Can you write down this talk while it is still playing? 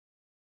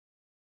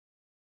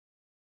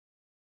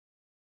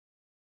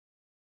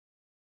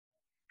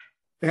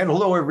And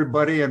hello,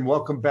 everybody, and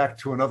welcome back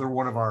to another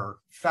one of our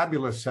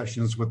fabulous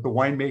sessions with the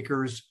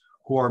winemakers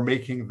who are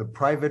making the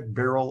private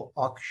barrel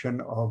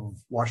auction of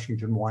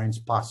Washington wines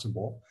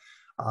possible.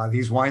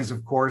 These wines,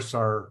 of course,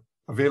 are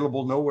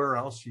available nowhere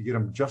else. You get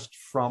them just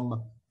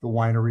from the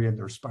winery and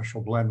their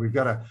special blend. We've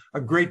got a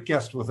great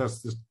guest with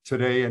us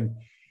today, and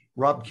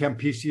Rob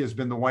Campisi has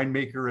been the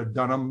winemaker at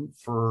Dunham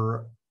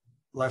for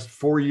last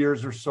 4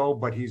 years or so,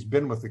 but he's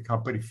been with the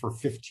company for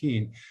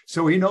 15.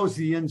 So he knows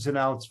the ins and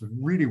outs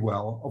really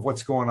well of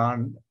what's going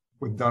on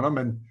with Dunham.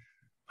 And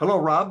hello,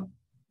 Rob.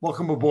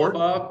 Welcome aboard.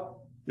 Hello, Bob.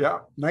 Yeah,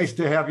 nice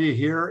to have you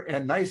here,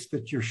 and nice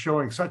that you're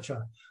showing such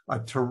a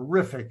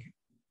terrific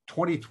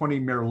 2020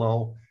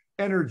 Merlot,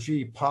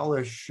 energy,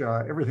 polish,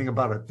 everything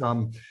about it.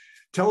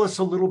 Tell us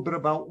a little bit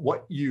about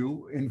what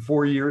you, in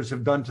 4 years,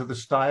 have done to the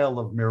style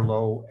of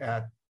Merlot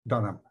at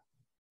Dunham.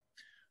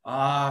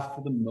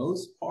 For the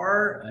most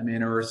part, I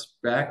mean, I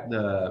respect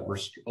the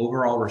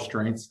overall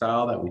restraint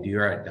style that we do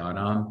here at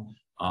Dunham.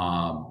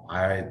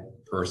 I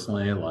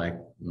personally like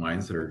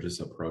wines that are just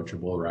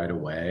approachable right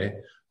away.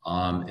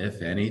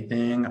 If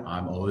anything,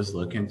 I'm always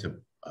looking to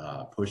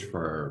push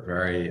for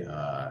very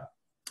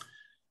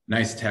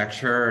nice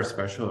texture,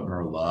 especially with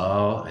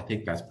Merlot. I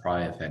think that's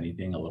probably, if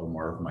anything, a little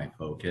more of my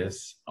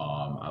focus.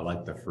 I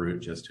like the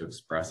fruit just to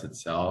express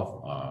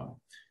itself.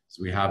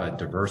 So we have a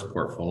diverse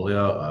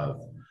portfolio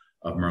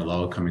of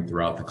Merlot coming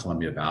throughout the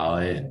Columbia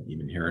Valley and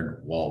even here in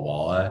Walla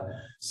Walla.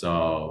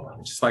 So I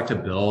just like to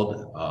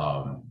build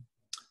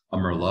a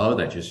Merlot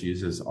that just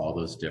uses all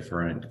those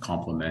different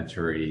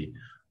complementary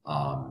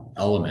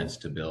elements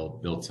to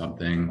build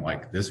something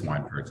like this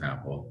wine, for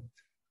example.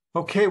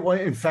 Okay, well,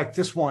 in fact,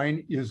 this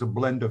wine is a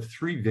blend of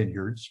 3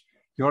 vineyards.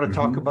 You want to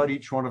talk about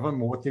each one of them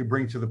and what they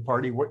bring to the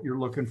party, what you're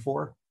looking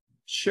for?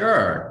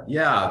 Sure.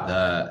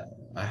 Yeah.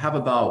 I have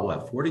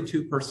about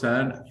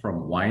 42%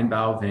 from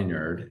Weinbau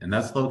Vineyard, and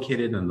that's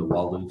located in the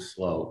Walluk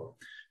Slope.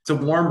 It's a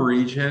warm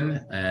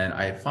region, and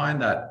I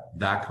find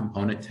that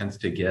component tends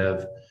to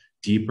give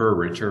deeper,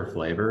 richer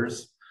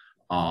flavors.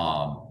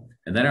 And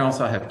then I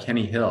also have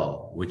Kenny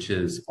Hill, which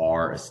is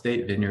our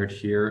estate vineyard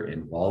here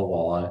in Walla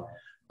Walla.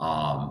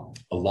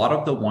 A lot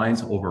of the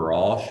wines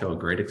overall show a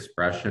great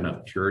expression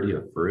of purity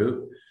of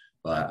fruit,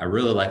 but I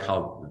really like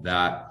how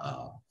that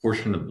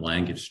portion of the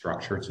blend gives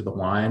structure to the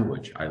wine,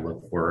 which I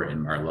look for in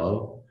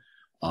Merlot.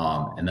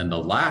 And then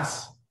the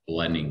last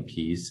blending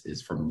piece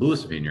is from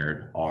Lewis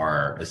Vineyard,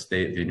 our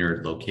estate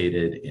vineyard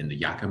located in the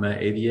Yakima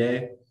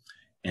AVA.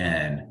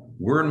 And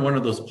we're in one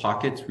of those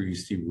pockets where you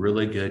see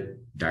really good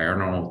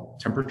diurnal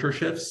temperature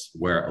shifts,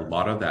 where a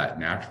lot of that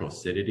natural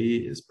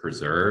acidity is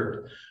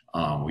preserved.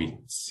 We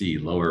see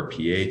lower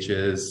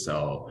pHs.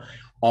 So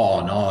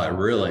all in all, it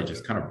really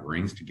just kind of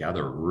brings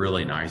together a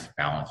really nice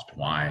balanced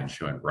wine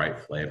showing bright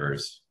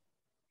flavors.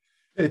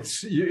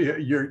 It's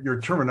your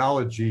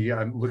terminology.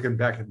 I'm looking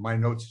back at my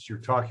notes as you're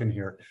talking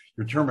here.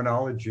 Your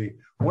terminology,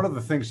 one of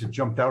the things that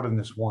jumped out in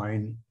this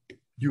wine,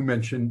 you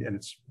mentioned, and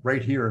it's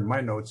right here in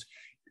my notes,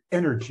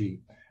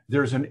 energy.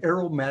 There's an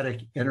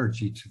aromatic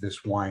energy to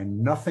this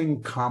wine,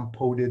 nothing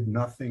compoted,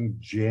 nothing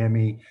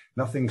jammy,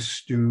 nothing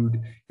stewed.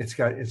 It's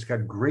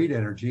got great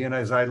energy. And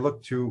as I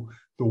look to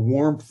the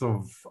warmth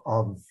of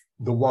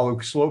the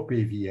Walluk Slope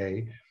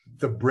AVA,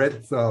 the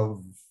breadth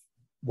of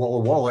Walla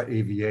Walla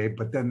AVA,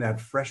 but then that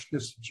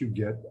freshness that you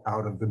get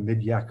out of the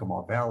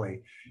mid-Yakima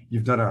Valley,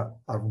 you've done a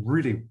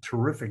really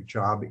terrific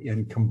job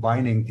in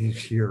combining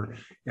these here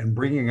and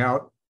bringing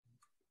out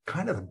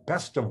kind of the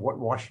best of what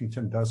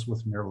Washington does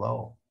with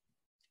Merlot.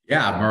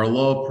 Yeah,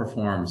 Merlot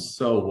performs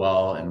so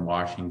well in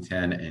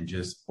Washington, and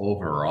just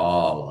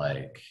overall,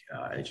 like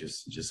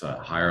it's just a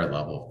higher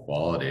level of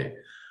quality.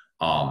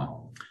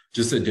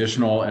 Just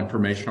additional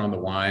information on the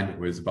wine. It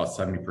was about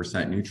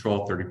 70%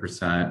 neutral,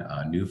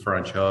 30% new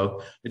French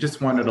oak. I just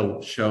wanted to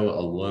show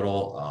a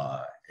little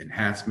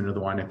enhancement of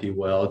the wine, if you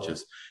will,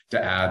 just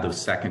to add those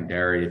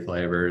secondary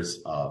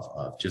flavors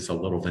of just a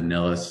little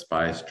vanilla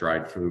spice,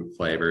 dried fruit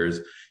flavors,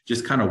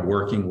 just kind of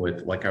working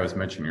with, like I was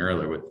mentioning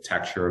earlier, with the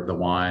texture of the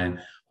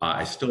wine.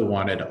 I still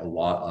wanted a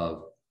lot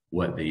of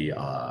what the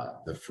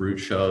fruit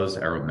shows,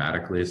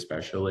 aromatically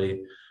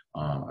especially.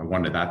 I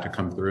wanted that to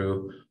come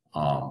through.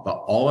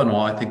 But all in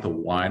all, I think the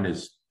wine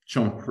is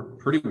showing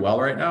pretty well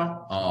right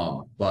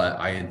now. But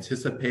I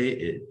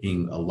anticipate it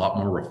being a lot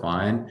more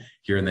refined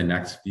here in the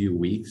next few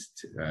weeks,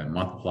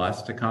 month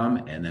plus to come,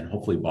 and then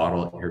hopefully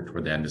bottle it here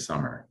toward the end of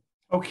summer.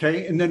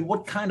 Okay, and then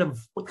what kind of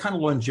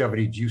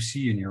longevity do you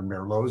see in your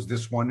Merlots?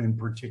 This one in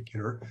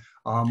particular.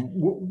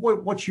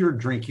 What's your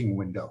drinking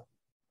window?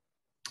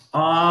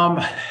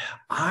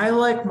 I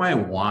like my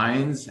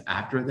wines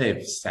after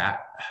they've sat.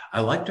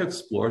 I like to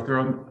explore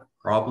through them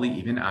probably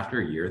even after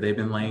a year they've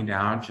been laying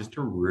down, just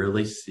to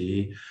really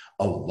see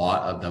a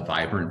lot of the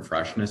vibrant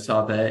freshness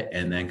of it,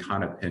 and then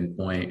kind of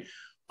pinpoint,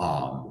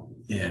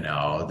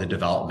 the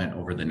development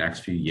over the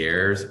next few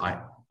years.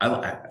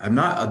 I'm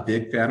not a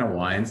big fan of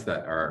wines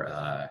that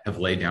are have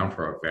laid down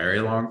for a very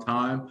long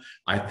time.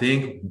 I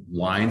think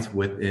wines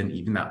within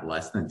even that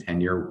less than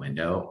 10-year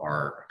window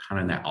are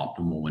kind of that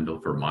optimal window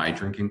for my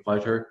drinking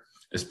pleasure,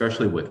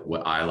 especially with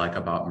what I like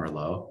about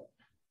Merlot.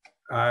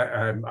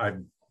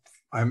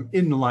 I'm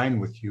in line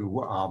with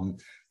you.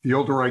 The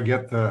older I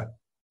get, the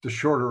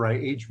shorter I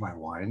age my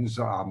wines.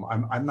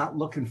 I'm not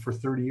looking for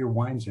 30-year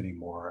wines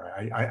anymore.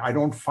 I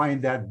don't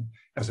find that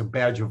as a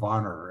badge of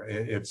honor.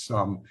 It's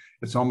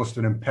almost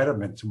an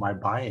impediment to my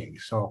buying.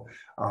 So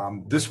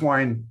this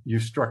wine, you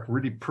struck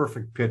really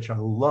perfect pitch. I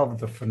love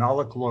the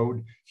phenolic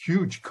load,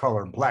 huge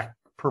color, black,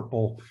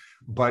 purple,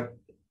 but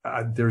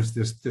there's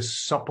this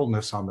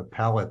suppleness on the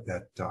palate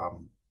that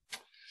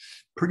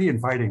pretty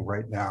inviting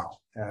right now.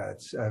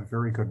 It's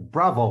very good.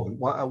 Bravo.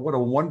 What a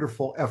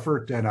wonderful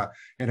effort and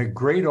a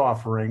great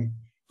offering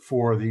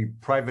for the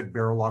private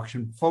barrel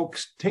auction.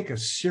 Folks, take a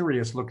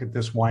serious look at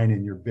this wine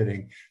in your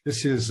bidding.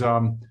 This is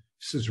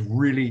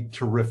really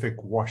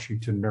terrific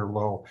Washington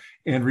Merlot.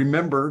 And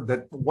remember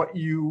that what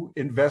you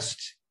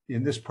invest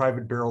in this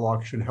private barrel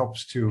auction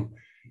helps to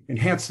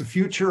enhance the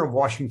future of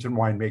Washington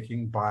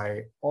winemaking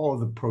by all of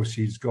the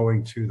proceeds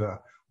going to the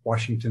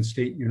Washington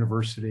State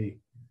University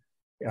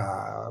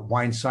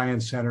Wine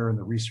Science Center and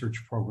the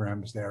research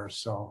programs there.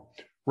 So,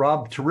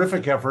 Rob,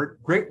 terrific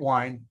effort, great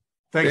wine.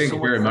 Thanks so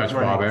much, very much,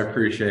 Bob. I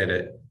appreciate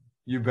it.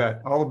 You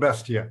bet. All the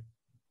best to you.